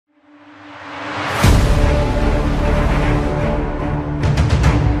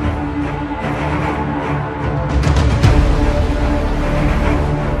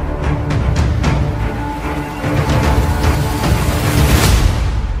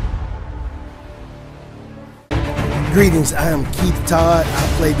Greetings, I am Keith Todd. I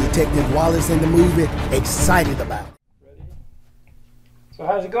play Detective Wallace in the movie. Excited about it. Ready? So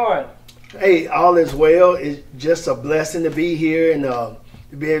how's it going? Hey, all is well. It's just a blessing to be here and to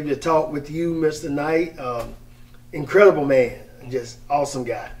be able to talk with you, Mr. Knight. Incredible man, just awesome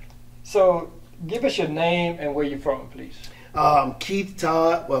guy. So give us your name and where you're from, please. Keith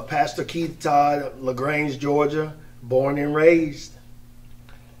Todd, well, Pastor Keith Todd, LaGrange, Georgia, born and raised.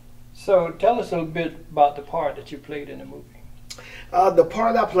 So tell us a little bit about the part that you played in the movie. The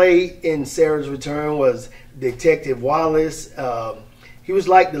part I played in Sara's Return was Detective Wallace. He was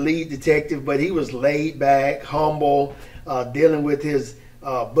like the lead detective, but he was laid back, humble, dealing with his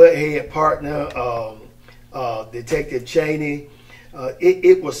butthead partner, Detective Cheney.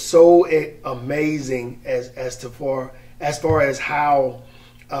 It was so amazing as far as how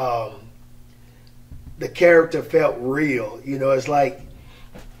the character felt real. You know, it's like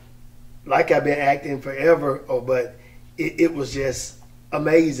I've been acting forever, but it was just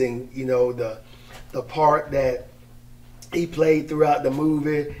amazing. You know, the part that he played throughout the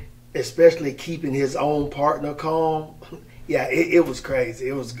movie, especially keeping his own partner calm. Yeah, it was crazy.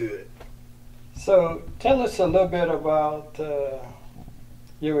 It was good. So tell us a little bit about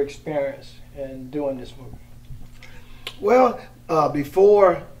your experience in doing this movie. Well,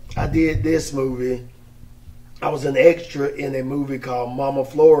 before I did this movie, I was an extra in a movie called Mama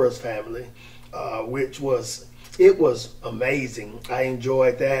Flora's Family, which was amazing. I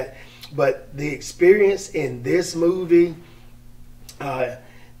enjoyed that. But the experience in this movie, to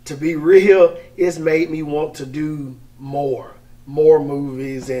be real, it's made me want to do more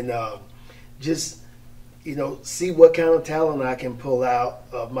movies and just, you know, see what kind of talent I can pull out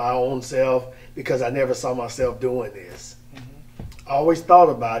of my own self, because I never saw myself doing this. Mm-hmm. I always thought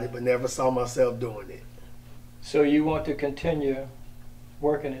about it, but never saw myself doing it. So you want to continue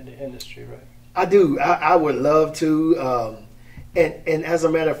working in the industry, right? I do. I would love to. And as a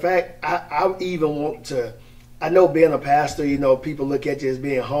matter of fact, I even want to. I know being a pastor, you know, people look at you as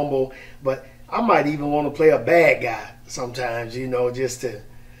being humble, but I might even want to play a bad guy sometimes, you know, just to,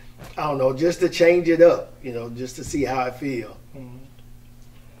 I don't know, just to change it up, you know, just to see how I feel. Mm-hmm.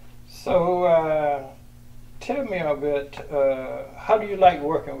 So tell me a bit, how do you like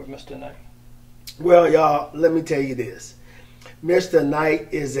working with Mr. Knight? Well, y'all, let me tell you this. Mr. Knight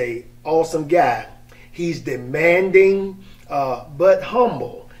is an awesome guy. He's demanding, but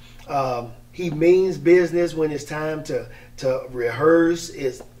humble. He means business when it's time to rehearse.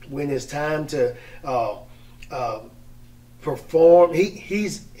 It's when it's time to perform.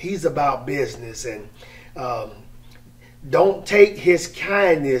 He's about business, and don't take his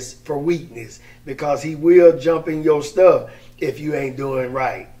kindness for weakness, because he will jump in your stuff if you ain't doing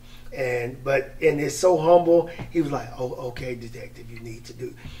right. And it's so humble. He was like, "Oh, okay, detective, you need to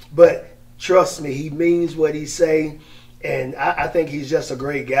do." But trust me, he means what he say, and I think he's just a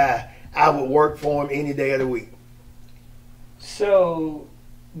great guy. I would work for him any day of the week. So,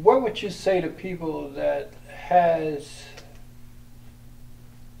 what would you say to people that has,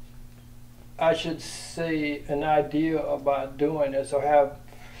 I should say, an idea about doing this, or have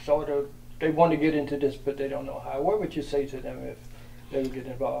sort of, they want to get into this but they don't know how? What would you say to them if they would get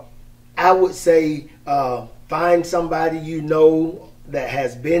involved? I would say find somebody you know that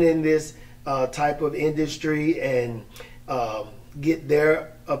has been in this type of industry and get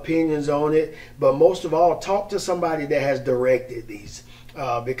their opinions on it. But most of all, talk to somebody that has directed these,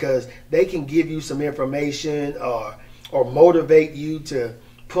 because they can give you some information or motivate you to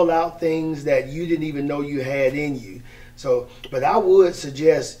pull out things that you didn't even know you had in you. So, but I would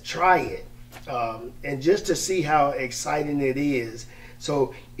suggest try it, and just to see how exciting it is.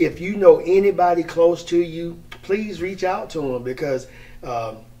 So if you know anybody close to you, please reach out to them, because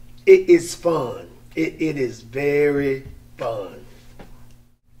it is fun. It is very fun.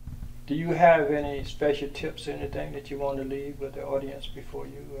 Do you have any special tips, anything that you want to leave with the audience before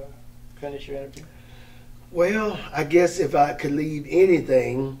you finish your interview? Well, I guess if I could leave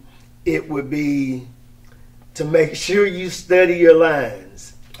anything, it would be to make sure you study your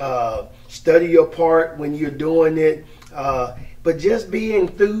lines. Study your part when you're doing it. But just be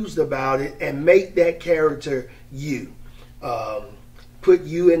enthused about it and make that character you. Put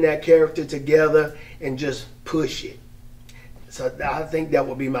you in that character together and just push it. So I think that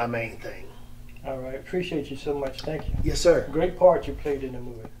would be my main thing. All right. Appreciate you so much. Thank you. Yes, sir. Great part you played in the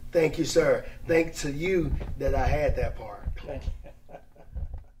movie. Thank you, sir. Thanks to you that I had that part. Thank you.